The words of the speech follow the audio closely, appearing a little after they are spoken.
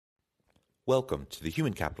Welcome to the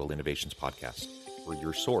Human Capital Innovations Podcast. We're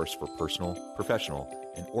your source for personal, professional,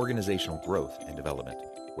 and organizational growth and development,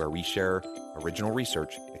 where we share original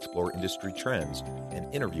research, explore industry trends,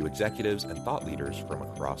 and interview executives and thought leaders from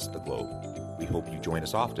across the globe. We hope you join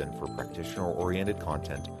us often for practitioner-oriented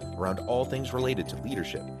content around all things related to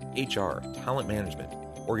leadership, HR, talent management,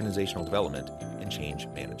 organizational development, and change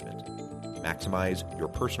management. Maximize your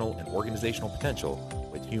personal and organizational potential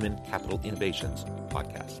with Human Capital Innovations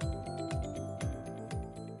Podcast.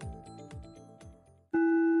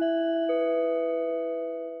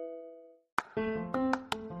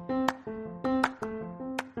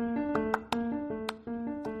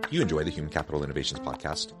 If you enjoy the Human Capital Innovations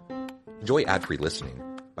Podcast, enjoy ad-free listening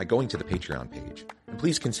by going to the Patreon page, and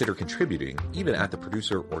please consider contributing even at the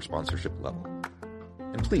producer or sponsorship level.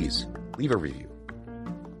 And please leave a review.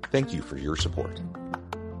 Thank you for your support.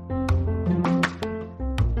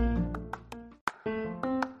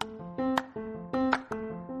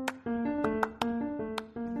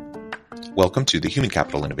 Welcome to the Human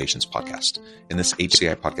Capital Innovations Podcast. In this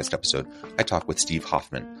HCI podcast episode, I talk with Steve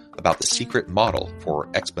Hoffman about the secret model for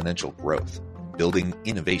exponential growth, building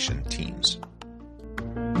innovation teams.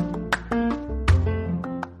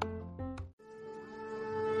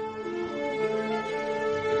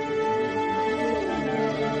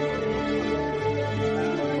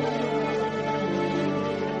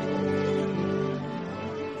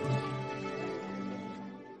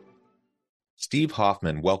 Steve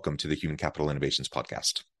Hoffman, welcome to the Human Capital Innovations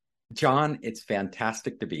Podcast. John, it's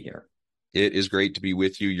fantastic to be here. It is great to be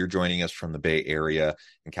with you. You're joining us from the Bay Area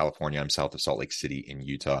in California. I'm south of Salt Lake City in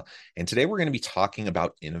Utah. And today we're going to be talking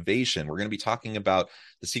about innovation. We're going to be talking about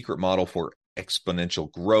the secret model for exponential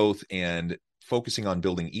growth and focusing on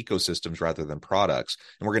building ecosystems rather than products.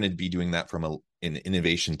 And we're going to be doing that from an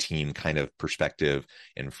innovation team kind of perspective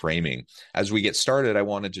and framing. As we get started, I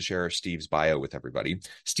wanted to share Steve's bio with everybody.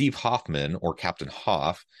 Steve Hoffman, or Captain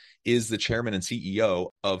Hoff, is the chairman and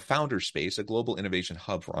CEO of Founderspace, a global innovation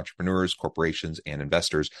hub for entrepreneurs, corporations, and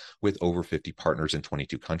investors with over 50 partners in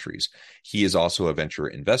 22 countries. He is also a venture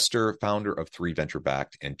investor, founder of 3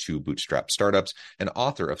 venture-backed and 2 bootstrap startups, and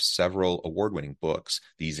author of several award-winning books.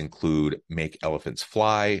 These include Make Elephants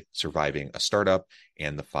Fly, Surviving a Startup,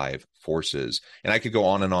 and The 5 Forces. And I could go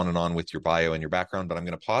on and on and on with your bio and your background, but I'm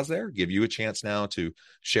going to pause there, give you a chance now to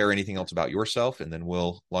share anything else about yourself, and then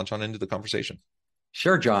we'll launch on into the conversation.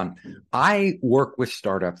 Sure, John. I work with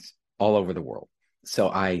startups all over the world. So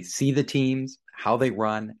I see the teams, how they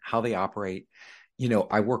run, how they operate.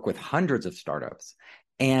 I work with hundreds of startups.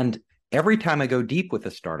 And every time I go deep with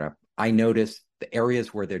a startup, I notice the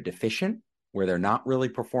areas where they're deficient, where they're not really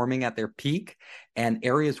performing at their peak, and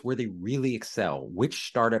areas where they really excel, which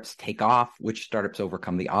startups take off, which startups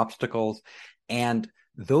overcome the obstacles. And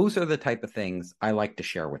those are the type of things I like to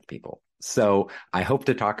share with people. So I hope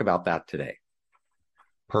to talk about that today.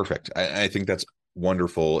 Perfect. I think that's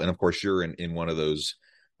wonderful. And of course, you're in one of those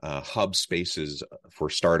hub spaces for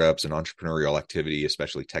startups and entrepreneurial activity,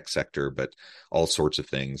 especially tech sector, but all sorts of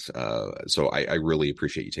things. So I really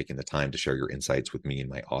appreciate you taking the time to share your insights with me and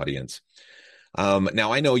my audience.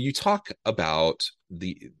 Now, I know you talk about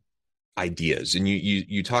the ideas and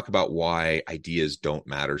you talk about why ideas don't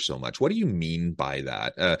matter so much. What do you mean by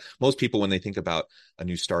that? Most people, when they think about a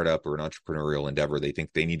new startup or an entrepreneurial endeavor, they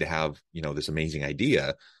think they need to have, this amazing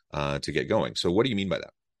idea to get going. So what do you mean by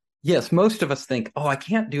that? Yes, most of us think, I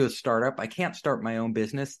can't do a startup. I can't start my own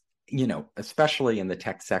business, especially in the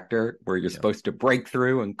tech sector where you're supposed to break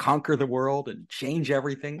through and conquer the world and change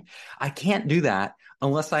everything. I can't do that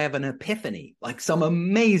unless I have an epiphany, like some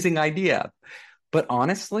amazing idea. But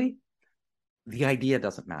honestly, the idea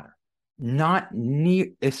doesn't matter. Not near,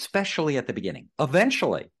 especially at the beginning.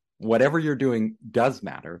 Eventually, whatever you're doing does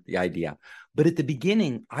matter, the idea. But at the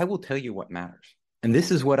beginning, I will tell you what matters. And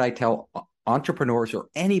this is what I tell entrepreneurs or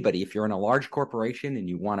anybody. If you're in a large corporation and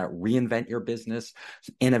you want to reinvent your business,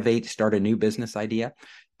 innovate, start a new business idea,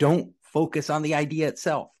 don't focus on the idea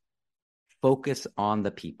itself. Focus on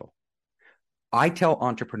the people. I tell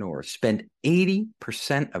entrepreneurs, spend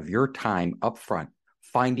 80% of your time up front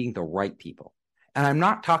finding the right people. And I'm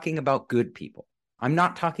not talking about good people. I'm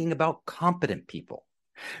not talking about competent people,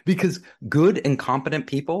 because good and competent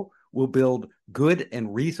people will build good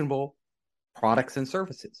and reasonable products and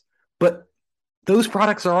services. But those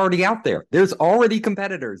products are already out there. There's already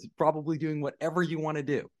competitors probably doing whatever you want to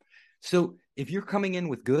do. So if you're coming in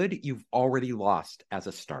with good, you've already lost as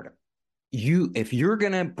a startup. If you're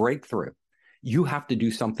going to break through, you have to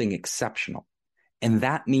do something exceptional. And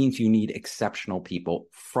that means you need exceptional people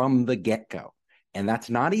from the get-go. And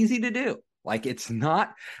that's not easy to do. Like, it's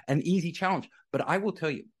not an easy challenge. But I will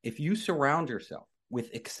tell you, if you surround yourself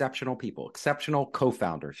with exceptional people, exceptional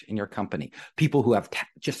co-founders in your company, people who have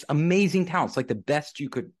just amazing talents, like the best you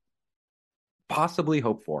could possibly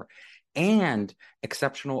hope for, and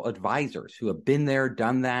exceptional advisors who have been there,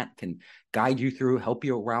 done that, can guide you through, help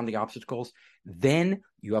you around the obstacles, then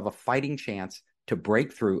you have a fighting chance to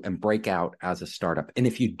break through and break out as a startup. And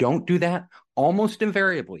if you don't do that, almost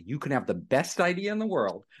invariably, you can have the best idea in the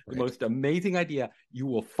world, the most amazing idea. You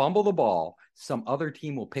will fumble the ball. Some other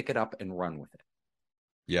team will pick it up and run with it.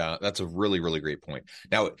 Yeah, that's a really, really great point.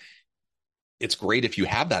 Now, it's great if you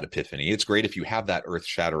have that epiphany. It's great if you have that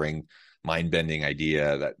earth-shattering, mind-bending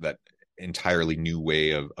idea, that entirely new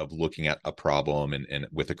way of looking at a problem and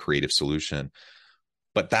with a creative solution.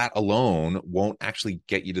 But that alone won't actually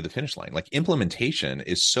get you to the finish line. Like, implementation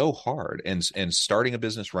is so hard, and starting a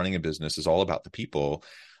business, running a business is all about the people.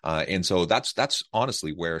 And so that's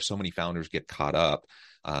honestly where so many founders get caught up.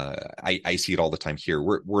 I see it all the time here.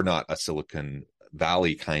 We're not a Silicon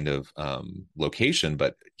Valley kind of location,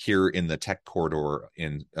 but here in the tech corridor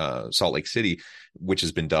in Salt Lake City, which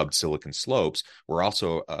has been dubbed Silicon Slopes, we're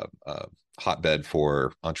also a hotbed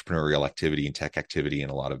for entrepreneurial activity and tech activity,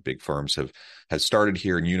 and a lot of big firms have started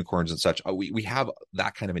here, and unicorns and such. We have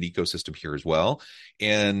that kind of an ecosystem here as well,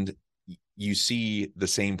 and you see the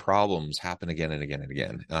same problems happen again and again and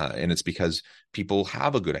again, and it's because people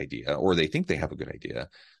have a good idea, or they think they have a good idea,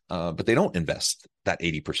 but they don't invest that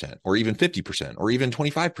 80% or even 50% or even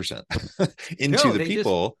 25% into the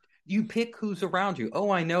people. You pick who's around you.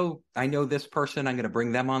 Oh, I know this person. I'm going to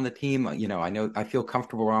bring them on the team. I feel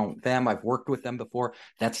comfortable around them. I've worked with them before.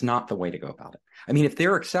 That's not the way to go about it. I mean, if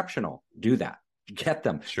they're exceptional, do that. Get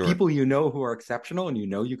them. Sure. People who are exceptional and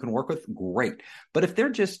you can work with, great. But if they're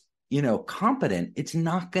just, competent, it's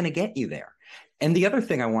not going to get you there. And the other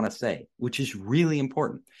thing I want to say, which is really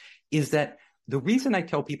important, is that the reason I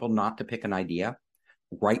tell people not to pick an idea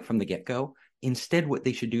right from the get-go, instead what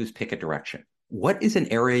they should do is pick a direction. What is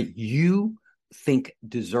an area you think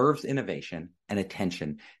deserves innovation and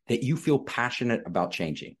attention that you feel passionate about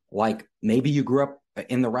changing? Like, maybe you grew up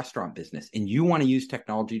in the restaurant business and you want to use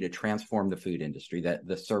technology to transform the food industry,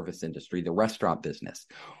 the service industry, the restaurant business.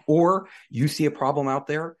 Or you see a problem out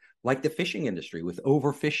there like the fishing industry with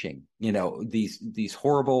overfishing, these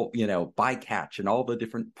horrible, bycatch and all the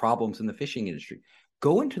different problems in the fishing industry.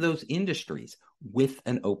 Go into those industries with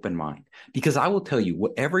an open mind, because I will tell you,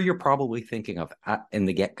 whatever you're probably thinking of in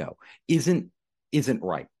the get-go isn't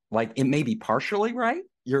right. Like, it may be partially right,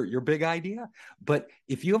 your big idea, but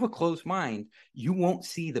if you have a closed mind, you won't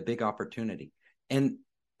see the big opportunity. And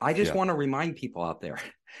I just want to remind people out there,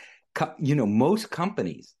 most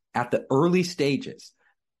companies at the early stages,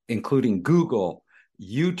 including Google,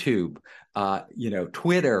 YouTube,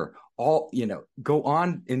 Twitter, all, go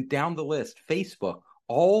on and down the list, Facebook,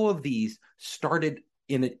 all of these started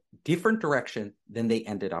in a different direction than they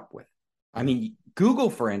ended up with. I mean, Google,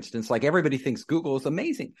 for instance, like, everybody thinks Google is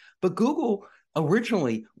amazing, but Google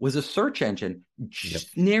originally was a search engine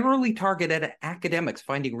narrowly targeted at academics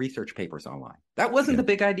finding research papers online. That wasn't the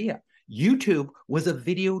big idea. YouTube was a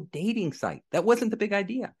video dating site. That wasn't the big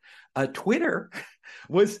idea. Twitter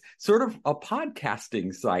was sort of a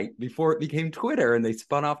podcasting site before it became Twitter, and they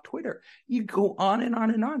spun off Twitter. You go on and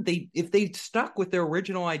on and on. If they stuck with their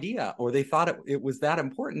original idea, or they thought it was that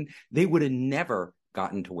important, they would have never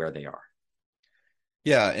gotten to where they are.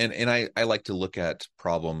 Yeah, and I like to look at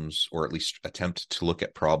problems, or at least attempt to look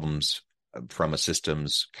at problems from a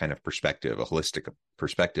systems kind of perspective, a holistic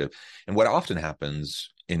perspective. And what often happens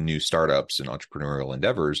in new startups and entrepreneurial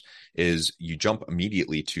endeavors is you jump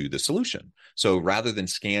immediately to the solution. So rather than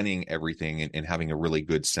scanning everything and having a really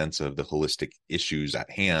good sense of the holistic issues at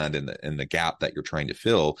hand and the gap that you're trying to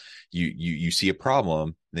fill, you see a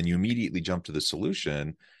problem, then you immediately jump to the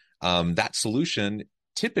solution. That solution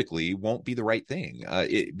typically won't be the right thing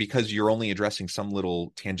because you're only addressing some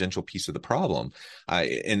little tangential piece of the problem.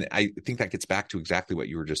 And I think that gets back to exactly what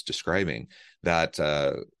you were just describing, that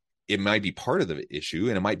it might be part of the issue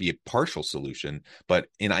and it might be a partial solution, but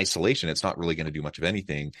in isolation, it's not really going to do much of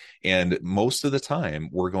anything. And most of the time,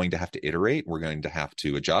 we're going to have to iterate, we're going to have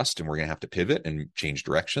to adjust, and we're going to have to pivot and change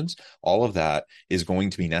directions. All of that is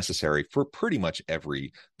going to be necessary for pretty much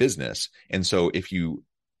every business. And so if you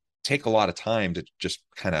take a lot of time to just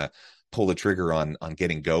kind of pull the trigger on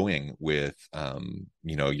getting going with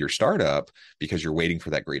your startup because you're waiting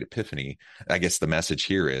for that great epiphany, I guess the message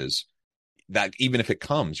here is that even if it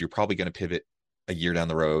comes, you're probably going to pivot a year down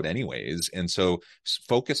the road anyways. And so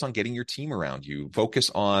focus on getting your team around you, focus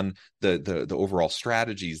on the overall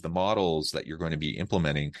strategies, the models that you're going to be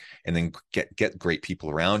implementing, and then get great people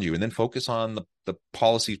around you, and then focus on the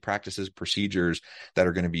policies, practices, procedures that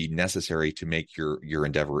are going to be necessary to make your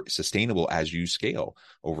endeavor sustainable as you scale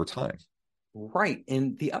over time. Right.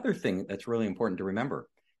 And the other thing that's really important to remember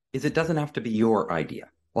is it doesn't have to be your idea.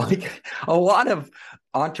 Like a lot of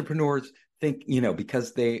entrepreneurs think,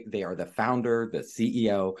 because they are the founder, the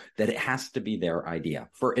CEO, that it has to be their idea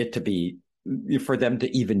for them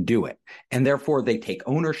to even do it. And therefore they take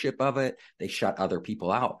ownership of it. They shut other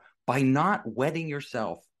people out by not wedding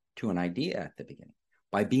yourself to an idea at the beginning,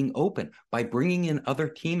 by being open, by bringing in other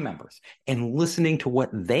team members and listening to what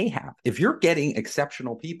they have. If you're getting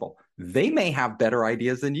exceptional people, they may have better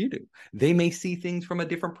ideas than you do. They may see things from a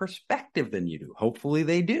different perspective than you do. Hopefully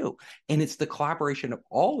they do. And it's the collaboration of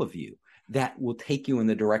all of you that will take you in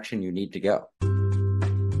the direction you need to go.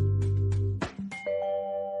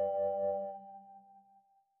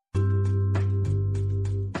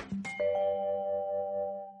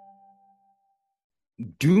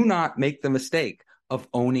 Do not make the mistake of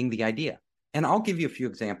owning the idea. And I'll give you a few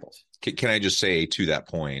examples. Can I just say to that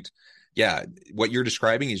point, yeah, what you're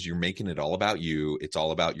describing is you're making it all about you. It's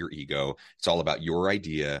all about your ego. It's all about your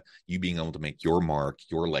idea, you being able to make your mark,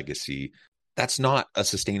 your legacy. That's not a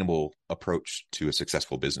sustainable approach to a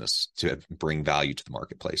successful business to bring value to the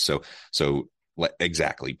marketplace. So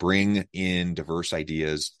exactly, bring in diverse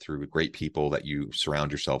ideas through great people that you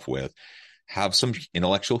surround yourself with. Have some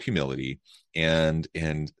intellectual humility and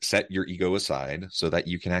set your ego aside so that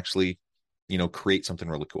you can actually, create something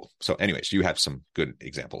really cool. So anyways, you have some good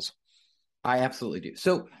examples. I absolutely do.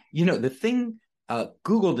 So, the thing,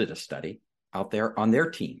 Google did a study out there on their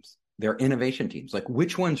teams, their innovation teams, like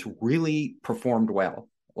which ones really performed well,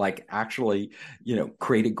 like actually,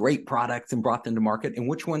 created great products and brought them to market, and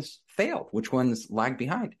which ones failed, which ones lagged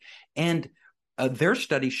behind. And their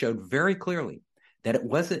study showed very clearly that it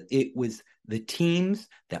was the teams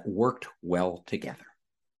that worked well together,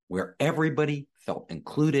 where everybody felt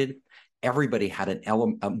included. Everybody had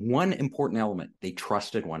one important element. They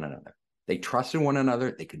trusted one another. They trusted one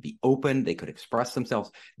another. They could be open. They could express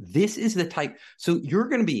themselves. This is the type. So you're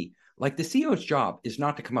going to be like, the CEO's job is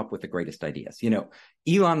not to come up with the greatest ideas.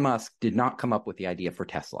 Elon Musk did not come up with the idea for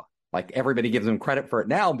Tesla. Like, everybody gives him credit for it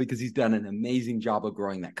now because he's done an amazing job of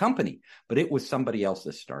growing that company, but it was somebody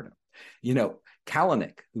else's startup.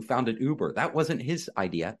 Kalanick, who founded Uber, that wasn't his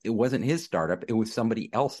idea. It wasn't his startup. It was somebody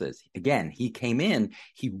else's. Again, he came in,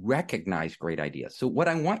 he recognized great ideas. So what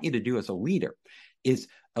I want you to do as a leader is,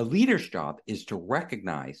 a leader's job is to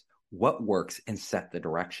recognize what works and set the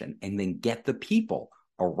direction, and then get the people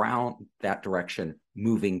around that direction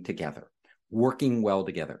moving together, working well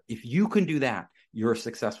together. If you can do that, you're a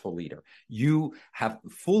successful leader. You have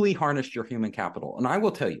fully harnessed your human capital. And I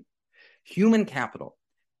will tell you, human capital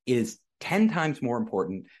is 10 times more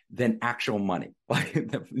important than actual money. Like,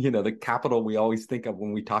 the capital we always think of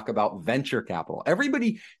when we talk about venture capital.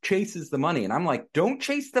 Everybody chases the money. And I'm like, don't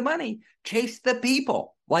chase the money, chase the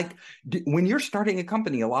people. Like, when you're starting a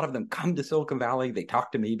company, a lot of them come to Silicon Valley. They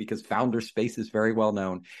talk to me because founder space is very well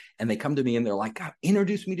known. And they come to me and they're like, God,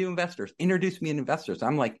 introduce me to investors. Introduce me to investors.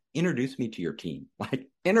 I'm like, introduce me to your team. Like,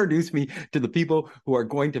 introduce me to the people who are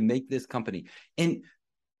going to make this company. And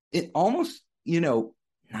it almost,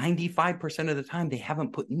 95% of the time, they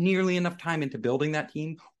haven't put nearly enough time into building that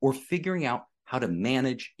team or figuring out how to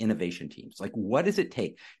manage innovation teams. Like, what does it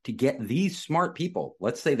take to get these smart people?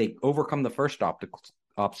 Let's say they overcome the first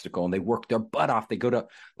obstacle and they work their butt off. They go to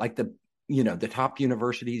like the top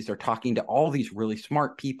universities. They're talking to all these really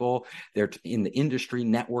smart people. They're in the industry,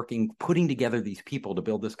 networking, putting together these people to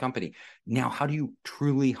build this company. Now, how do you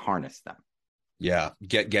truly harness them? Yeah,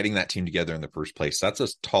 getting that team together in the first place, that's a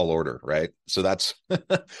tall order, right? So that's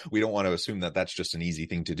we don't want to assume that that's just an easy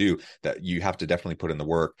thing to do, that you have to definitely put in the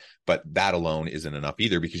work, but that alone isn't enough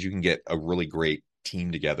either, because you can get a really great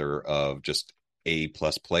team together of just A+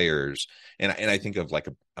 players. And I think of like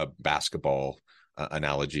a basketball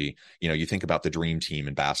analogy. You think about the dream team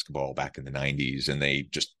in basketball back in the 90s, and they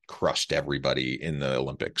just crushed everybody in the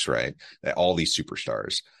Olympics, right? All these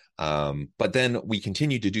superstars. But then we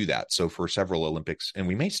continue to do that. So for several Olympics, and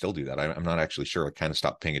we may still do that. I'm not actually sure. I kind of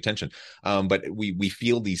stopped paying attention. But we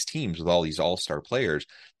field these teams with all these all-star players.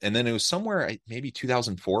 And then it was somewhere, maybe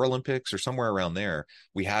 2004 Olympics or somewhere around there,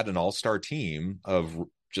 we had an all-star team of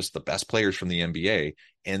just the best players from the NBA,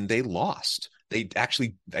 and they lost. They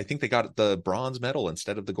actually, I think they got the bronze medal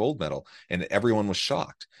instead of the gold medal, and everyone was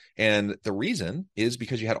shocked. And the reason is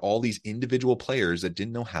because you had all these individual players that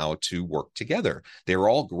didn't know how to work together. They were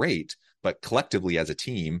all great, but collectively as a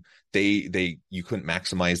team, you couldn't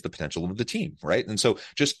maximize the potential of the team, right? And so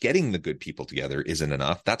just getting the good people together isn't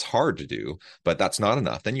enough. That's hard to do, but that's not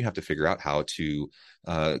enough. Then you have to figure out how to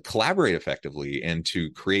collaborate effectively and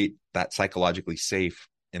to create that psychologically safe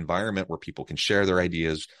environment where people can share their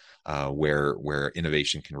ideas, where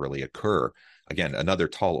innovation can really occur. Again, another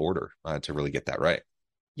tall order to really get that right.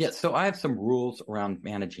 Yeah, so I have some rules around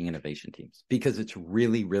managing innovation teams because it's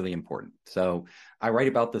really, really important. So I write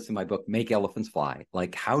about this in my book, Make Elephants Fly.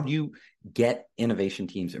 Like, how do you get innovation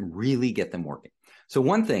teams and really get them working? So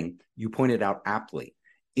one thing you pointed out aptly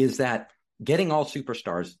is that getting all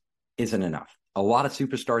superstars isn't enough. A lot of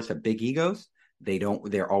superstars have big egos.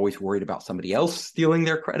 They're always worried about somebody else stealing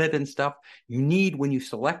their credit and stuff. When you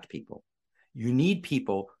select people, you need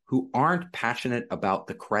people who aren't passionate about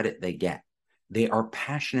the credit they get. They are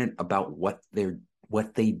passionate about what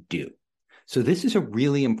they do. So this is a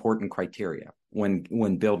really important criteria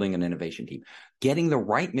when building an innovation team, getting the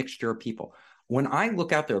right mixture of people. When I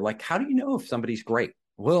look out there, like, how do you know if somebody's great?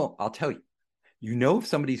 Well, I'll tell you, you know if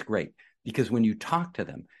somebody's great because when you talk to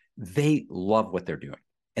them, they love what they're doing.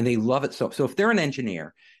 And they love it. So if they're an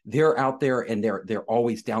engineer, they're out there and they're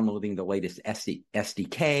always downloading the latest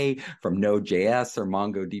SDK from Node.js or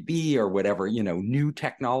MongoDB or whatever, new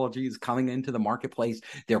technologies coming into the marketplace.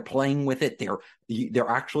 They're playing with it. They're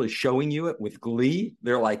actually showing you it with glee.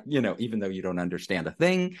 They're like, even though you don't understand a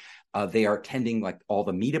thing, they are attending like all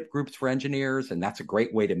the meetup groups for engineers. And that's a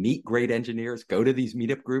great way to meet great engineers. Go to these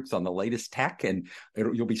meetup groups on the latest tech and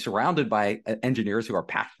you'll be surrounded by engineers who are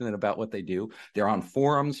passionate about what they do. They're on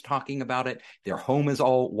forums talking about it. Their home is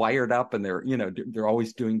all wired up and they're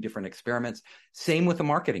always doing different experiments. Same with a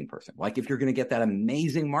marketing person. Like if you're going to get that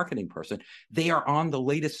amazing marketing person, they are on the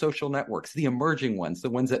latest social networks, the emerging ones, the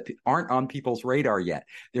ones that aren't on people's radar yet.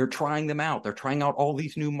 They're trying them out. They're trying out all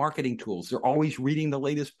these new marketing tools. They're always reading the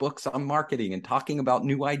latest books on marketing and talking about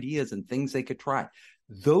new ideas and things they could try.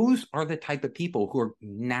 Those are the type of people who are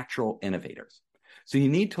natural innovators. So you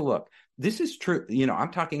need to look. This is true.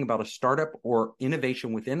 I'm talking about a startup or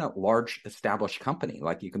innovation within a large established company.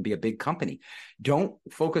 Like you can be a big company. Don't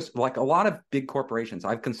focus like a lot of big corporations.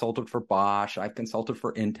 I've consulted for Bosch. I've consulted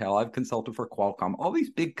for Intel. I've consulted for Qualcomm, all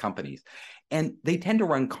these big companies. And they tend to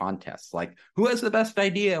run contests like who has the best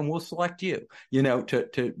idea and we'll select you,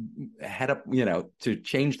 to head up, to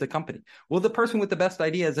change the company. Well, the person with the best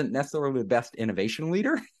idea isn't necessarily the best innovation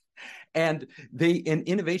leader. And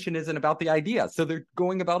innovation isn't about the idea. So they're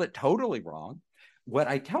going about it totally wrong. What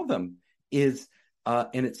I tell them is,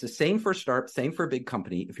 and it's the same for startup, same for a big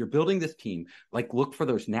company. If you're building this team, like look for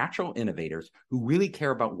those natural innovators who really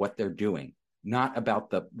care about what they're doing, not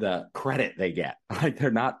about the credit they get. Like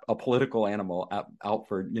they're not a political animal out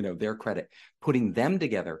for, their credit. Putting them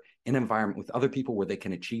together in an environment with other people where they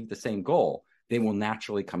can achieve the same goal, they will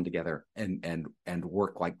naturally come together and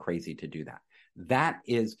work like crazy to do that. That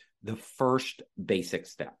is the first basic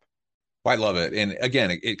step. Well, I love it. And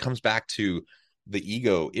again, it comes back to the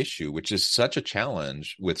ego issue, which is such a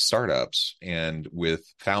challenge with startups and with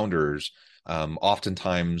founders.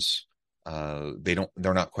 Oftentimes, they're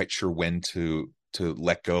not quite sure when to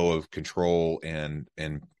let go of control and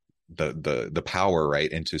the power,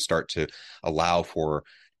 right, and to start to allow for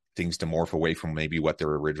things to morph away from maybe what their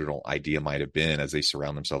original idea might have been as they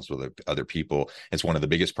surround themselves with other people. It's one of the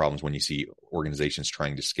biggest problems when you see organizations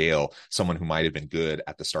trying to scale. Someone who might have been good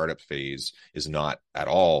at the startup phase is not at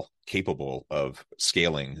all capable of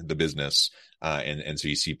scaling the business. And so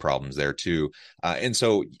you see problems there too. And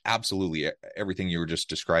so absolutely everything you were just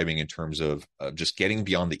describing in terms of just getting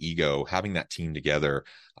beyond the ego, having that team together,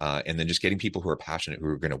 and then just getting people who are passionate, who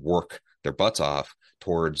are going to work their butts off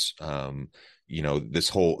towards, this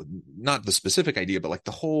whole, not the specific idea, but like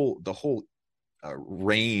the whole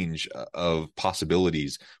range of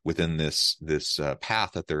possibilities within this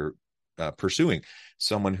path that they're pursuing.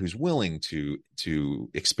 Someone who's willing to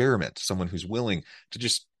experiment, someone who's willing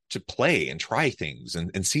to play and try things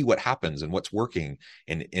and see what happens and what's working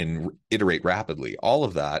and iterate rapidly. All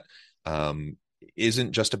of that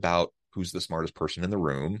isn't just about who's the smartest person in the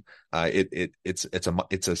room. It's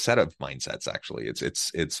a set of mindsets. Actually,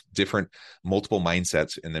 it's different, multiple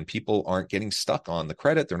mindsets, and then people aren't getting stuck on the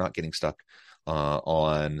credit. They're not getting stuck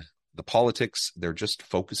on the politics. They're just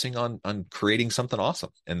focusing on creating something awesome,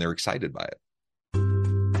 and they're excited by it.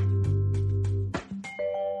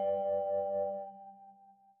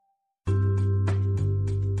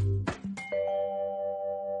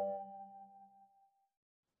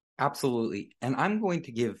 Absolutely. And I'm going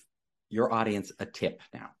to give your audience a tip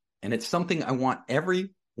now. And it's something I want every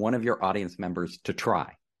one of your audience members to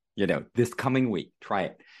try, this coming week. Try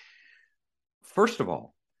it. First of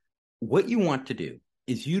all, what you want to do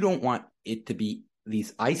is you don't want it to be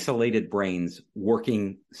these isolated brains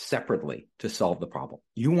working separately to solve the problem.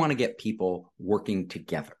 You want to get people working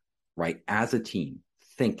together, right? As a team,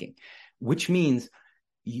 thinking, which means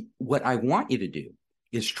what I want you to do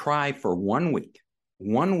is try for 1 week,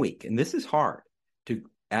 and this is hard, to,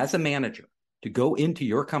 as a manager, to go into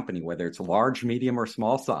your company, whether it's large, medium, or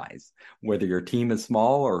small size, whether your team is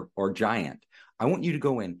small or giant. I want you to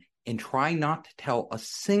go in and try not to tell a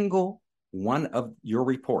single one of your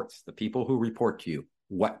reports, the people who report to you,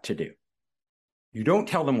 what to do. You don't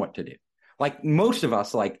tell them what to do. Like most of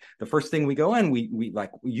us, like the first thing we go in, we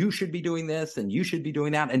like, you should be doing this and you should be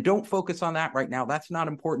doing that. And don't focus on that right now. That's not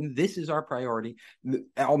important. This is our priority.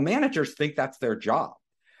 Our managers think that's their job.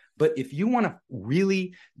 But if you want to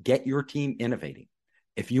really get your team innovating,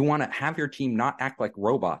 if you want to have your team not act like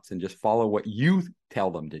robots and just follow what you tell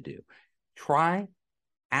them to do, try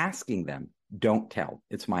asking them, don't tell.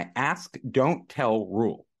 It's my ask, don't tell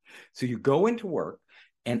rule. So you go into work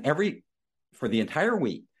and for the entire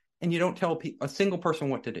week, and you don't tell a single person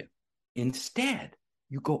what to do. Instead,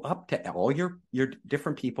 you go up to all your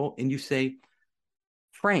different people and you say,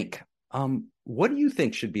 Frank, what do you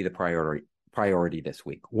think should be the priority this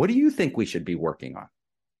week? What do you think we should be working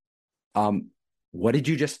on? What did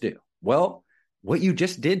you just do? Well, what you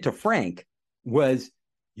just did to Frank was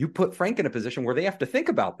you put Frank in a position where they have to think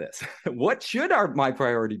about this. What should my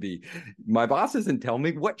priority be? My boss doesn't tell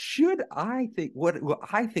me. What should I think? What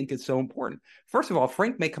I think is so important. First of all,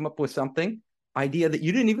 Frank may come up with idea that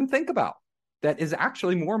you didn't even think about that is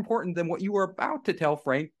actually more important than what you were about to tell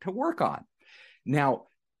Frank to work on. Now,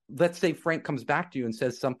 let's say Frank comes back to you and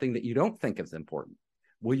says something that you don't think is important.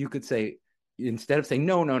 Well, you could say, instead of saying,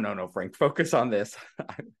 no, Frank, focus on this.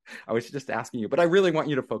 I was just asking you, but I really want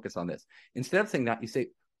you to focus on this. Instead of saying that, you say,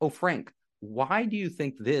 oh, Frank, why do you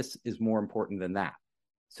think this is more important than that?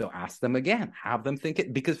 So ask them again, have them think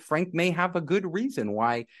it, because Frank may have a good reason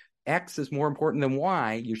why X is more important than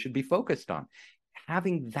Y you should be focused on.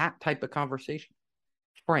 Having that type of conversation.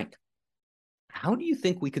 Frank, how do you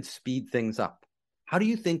think we could speed things up? How do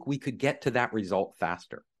you think we could get to that result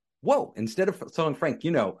faster? Whoa, instead of telling Frank,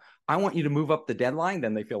 I want you to move up the deadline,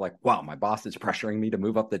 then they feel like, wow, my boss is pressuring me to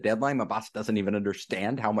move up the deadline. My boss doesn't even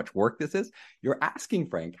understand how much work this is. You're asking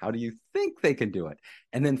Frank, how do you think they can do it?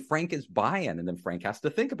 And then Frank is buy-in, and then Frank has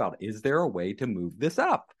to think about, is there a way to move this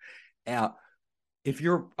up? If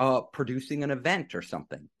you're producing an event or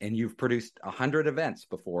something, and you've produced 100 events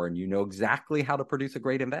before, and you know exactly how to produce a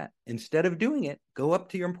great event, instead of doing it, go up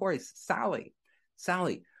to your employees. Sally,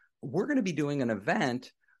 we're going to be doing an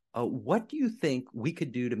event. What do you think we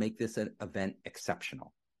could do to make this an event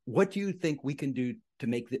exceptional? What do you think we can do to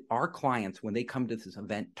make our clients, when they come to this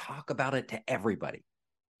event, talk about it to everybody?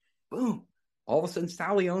 Boom. All of a sudden,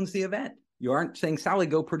 Sally owns the event. You aren't saying, Sally,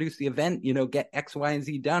 go produce the event, get X, Y, and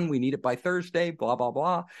Z done. We need it by Thursday, blah, blah,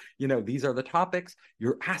 blah. These are the topics.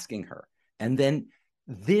 You're asking her. And then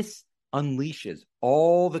this unleashes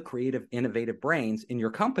all the creative, innovative brains in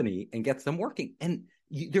your company and gets them working. And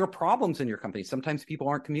there are problems in your company. Sometimes people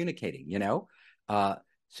aren't communicating, so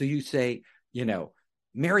you say,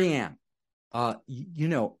 Marianne,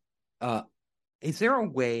 is there a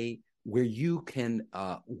way where you can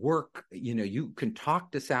work, you can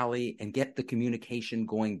talk to Sally and get the communication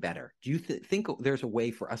going better? Do you think there's a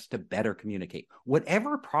way for us to better communicate?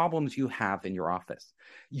 Whatever problems you have in your office,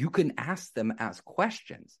 you can ask them as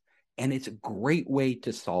questions, and it's a great way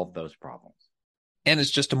to solve those problems. And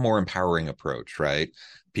it's just a more empowering approach, right?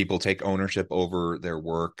 People take ownership over their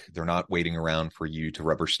work. They're not waiting around for you to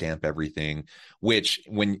rubber stamp everything, which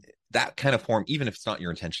when that kind of form, even if it's not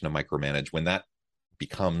your intention to micromanage, when that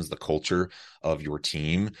becomes the culture of your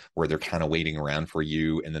team, where they're kind of waiting around for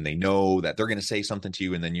you, and then they know that they're going to say something to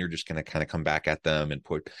you, and then you're just going to kind of come back at them and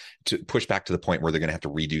push back to the point where they're going to have to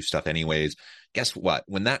redo stuff anyways. Guess what?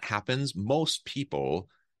 When that happens, most people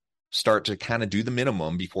start to kind of do the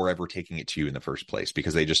minimum before ever taking it to you in the first place,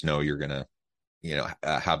 because they just know you're going to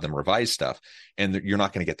have them revise stuff, and you're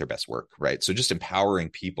not going to get their best work, right? So just empowering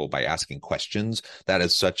people by asking questions, that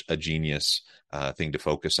is such a genius thing to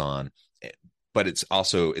focus on. But it's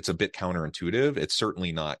a bit counterintuitive. It's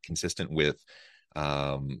certainly not consistent with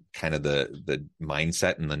kind of the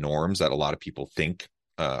mindset and the norms that a lot of people think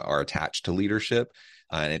are attached to leadership.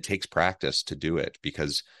 And it takes practice to do it,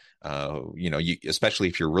 because especially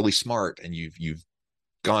if you're really smart and you've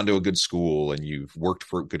gone to a good school and you've worked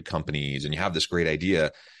for good companies and you have this great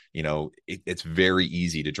idea, it's very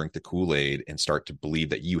easy to drink the Kool-Aid and start to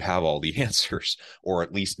believe that you have all the answers, or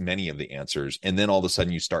at least many of the answers. And then all of a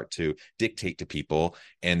sudden you start to dictate to people,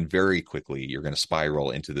 and very quickly you're going to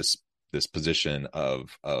spiral into this position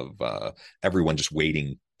of everyone just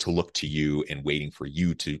waiting to look to you and waiting for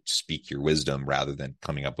you to speak your wisdom rather than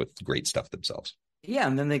coming up with great stuff themselves. Yeah,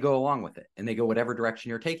 and then they go along with it, and they go whatever direction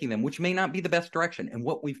you're taking them, which may not be the best direction. And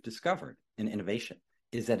what we've discovered in innovation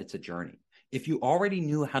is that it's a journey. If you already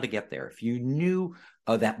knew how to get there, if you knew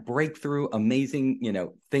that breakthrough, amazing,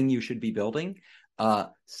 thing you should be building,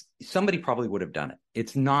 somebody probably would have done it.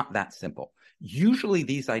 It's not that simple. Usually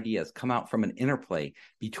these ideas come out from an interplay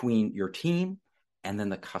between your team and then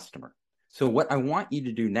the customer. So what I want you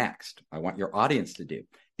to do next, I want your audience to do,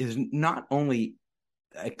 is not only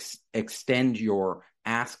extend your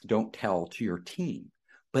ask, don't tell to your team,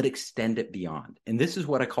 but extend it beyond. And this is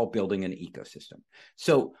what I call building an ecosystem.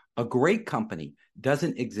 So a great company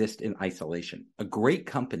doesn't exist in isolation. A great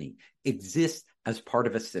company exists as part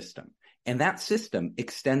of a system. And that system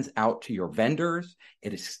extends out to your vendors.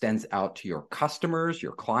 It extends out to your customers,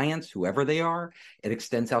 your clients, whoever they are. It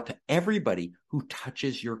extends out to everybody who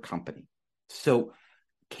touches your company. So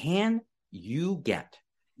can you get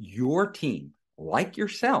your team, like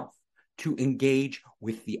yourself, to engage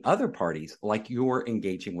with the other parties like you're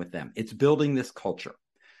engaging with them? It's building this culture.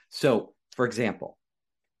 So, for example,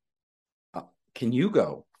 can you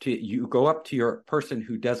go up to your person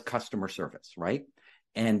who does customer service, right?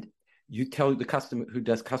 And you tell the customer who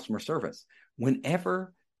does customer service,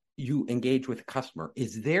 whenever you engage with a customer,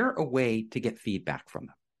 is there a way to get feedback from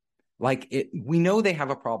them? We know they have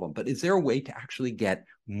a problem, but is there a way to actually get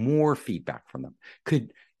more feedback from them?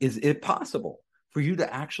 Is it possible for you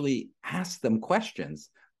to actually ask them questions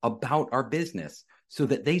about our business so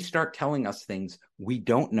that they start telling us things we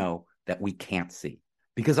don't know that we can't see?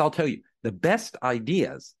 Because I'll tell you, the best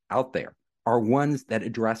ideas out there are ones that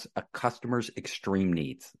address a customer's extreme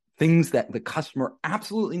needs, things that the customer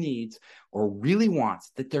absolutely needs or really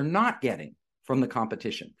wants that they're not getting from the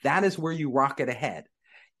competition. That is where you rocket ahead.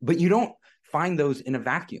 But you don't find those in a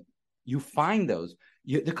vacuum. You find those.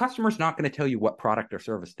 The customer's not going to tell you what product or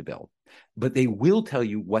service to build, but they will tell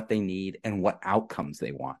you what they need and what outcomes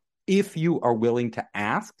they want if you are willing to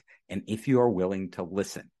ask and if you are willing to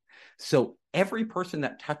listen. So every person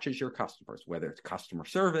that touches your customers, whether it's customer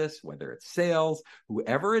service, whether it's sales,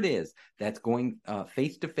 whoever it is that's going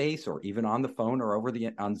face-to-face or even on the phone or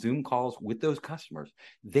on Zoom calls with those customers,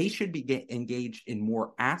 they should be engaged in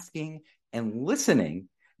more asking and listening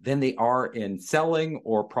than they are in selling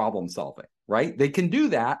or problem solving, right? They can do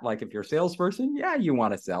that. Like if you're a salesperson, yeah, you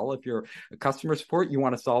want to sell. If you're a customer support, you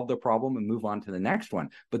want to solve the problem and move on to the next one.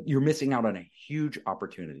 But you're missing out on a huge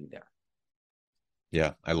opportunity there.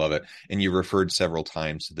 Yeah, I love it. And you referred several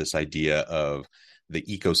times to this idea of the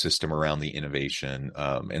ecosystem around the innovation.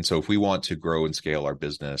 And so if we want to grow and scale our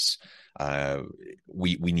business,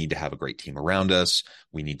 we need to have a great team around us.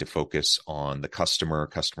 We need to focus on the customer.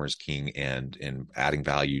 Customer is king, and adding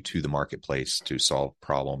value to the marketplace to solve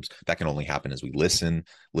problems. That can only happen as we listen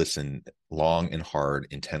long and hard,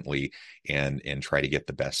 intently, and try to get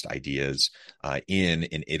the best ideas in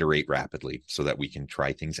and iterate rapidly so that we can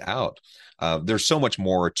try things out. There's so much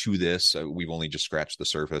more to this. We've only just scratched the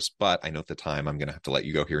surface, but I know at the time I'm going to have to let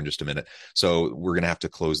you go here in just a minute. So we're going to have to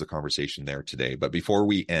close the conversation there today. But before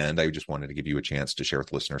we end, I just wanted to give you a chance to share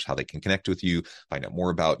with listeners how they can connect with you, find out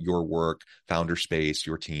more about your work, Founder Space,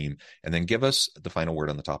 your team, and then give us the final word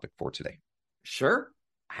on the topic for today. Sure.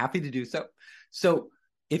 Happy to do so. So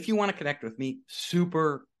if you want to connect with me,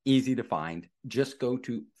 super easy to find. Just go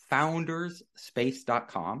to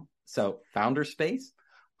founderspace.com. So Founderspace,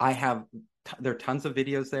 there are tons of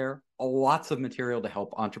videos there, lots of material to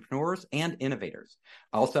help entrepreneurs and innovators.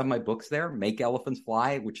 I also have my books there, Make Elephants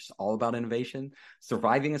Fly, which is all about innovation,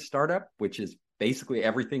 Surviving a Startup, which is basically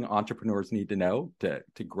everything entrepreneurs need to know to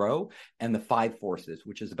grow, and the 5 Forces,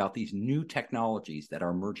 which is about these new technologies that are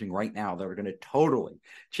emerging right now that are going to totally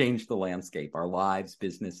change the landscape, our lives,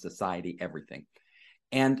 business, society, everything.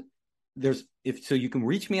 And so you can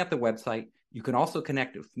reach me at the website. You can also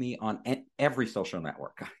connect with me on every social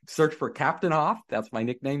network. Search for Captain Hoff. That's my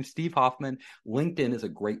nickname, Steve Hoffman. LinkedIn is a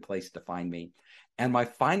great place to find me. And my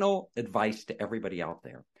final advice to everybody out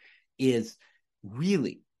there is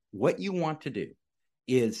really what you want to do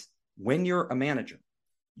is when you're a manager,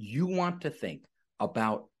 you want to think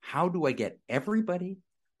about how do I get everybody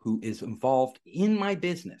who is involved in my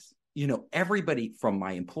business, everybody from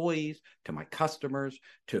my employees to my customers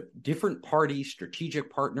to different parties, strategic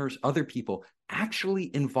partners, other people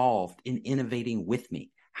actually involved in innovating with me.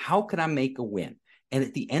 How can I make a win? And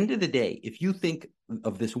at the end of the day, if you think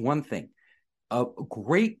of this one thing,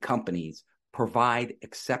 great companies provide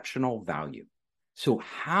exceptional value. So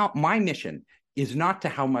my mission is not to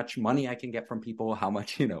how much money I can get from people, how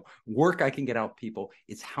much, work I can get out of people.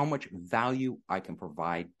 It's how much value I can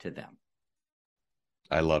provide to them.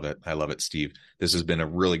 I love it. I love it, Steve. This has been a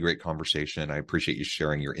really great conversation. I appreciate you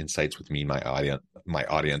sharing your insights with me, my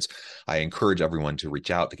audience. I encourage everyone to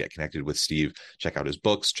reach out to get connected with Steve, check out his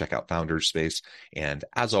books, check out Founders Space. And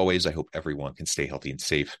as always, I hope everyone can stay healthy and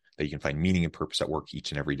safe, that you can find meaning and purpose at work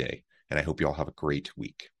each and every day. And I hope you all have a great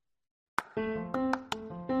week.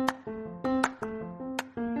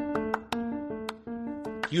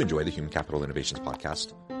 If you enjoy the Human Capital Innovations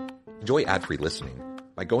podcast, enjoy ad-free listening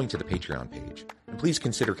by going to the Patreon page, and please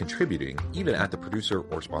consider contributing even at the producer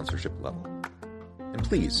or sponsorship level. And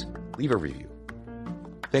please leave a review.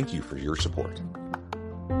 Thank you for your support.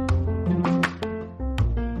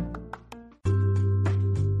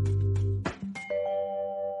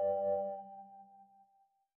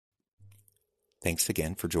 Thanks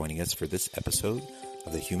again for joining us for this episode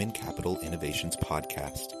of the Human Capital Innovations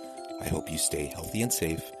podcast. I hope you stay healthy and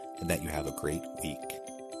safe and that you have a great week.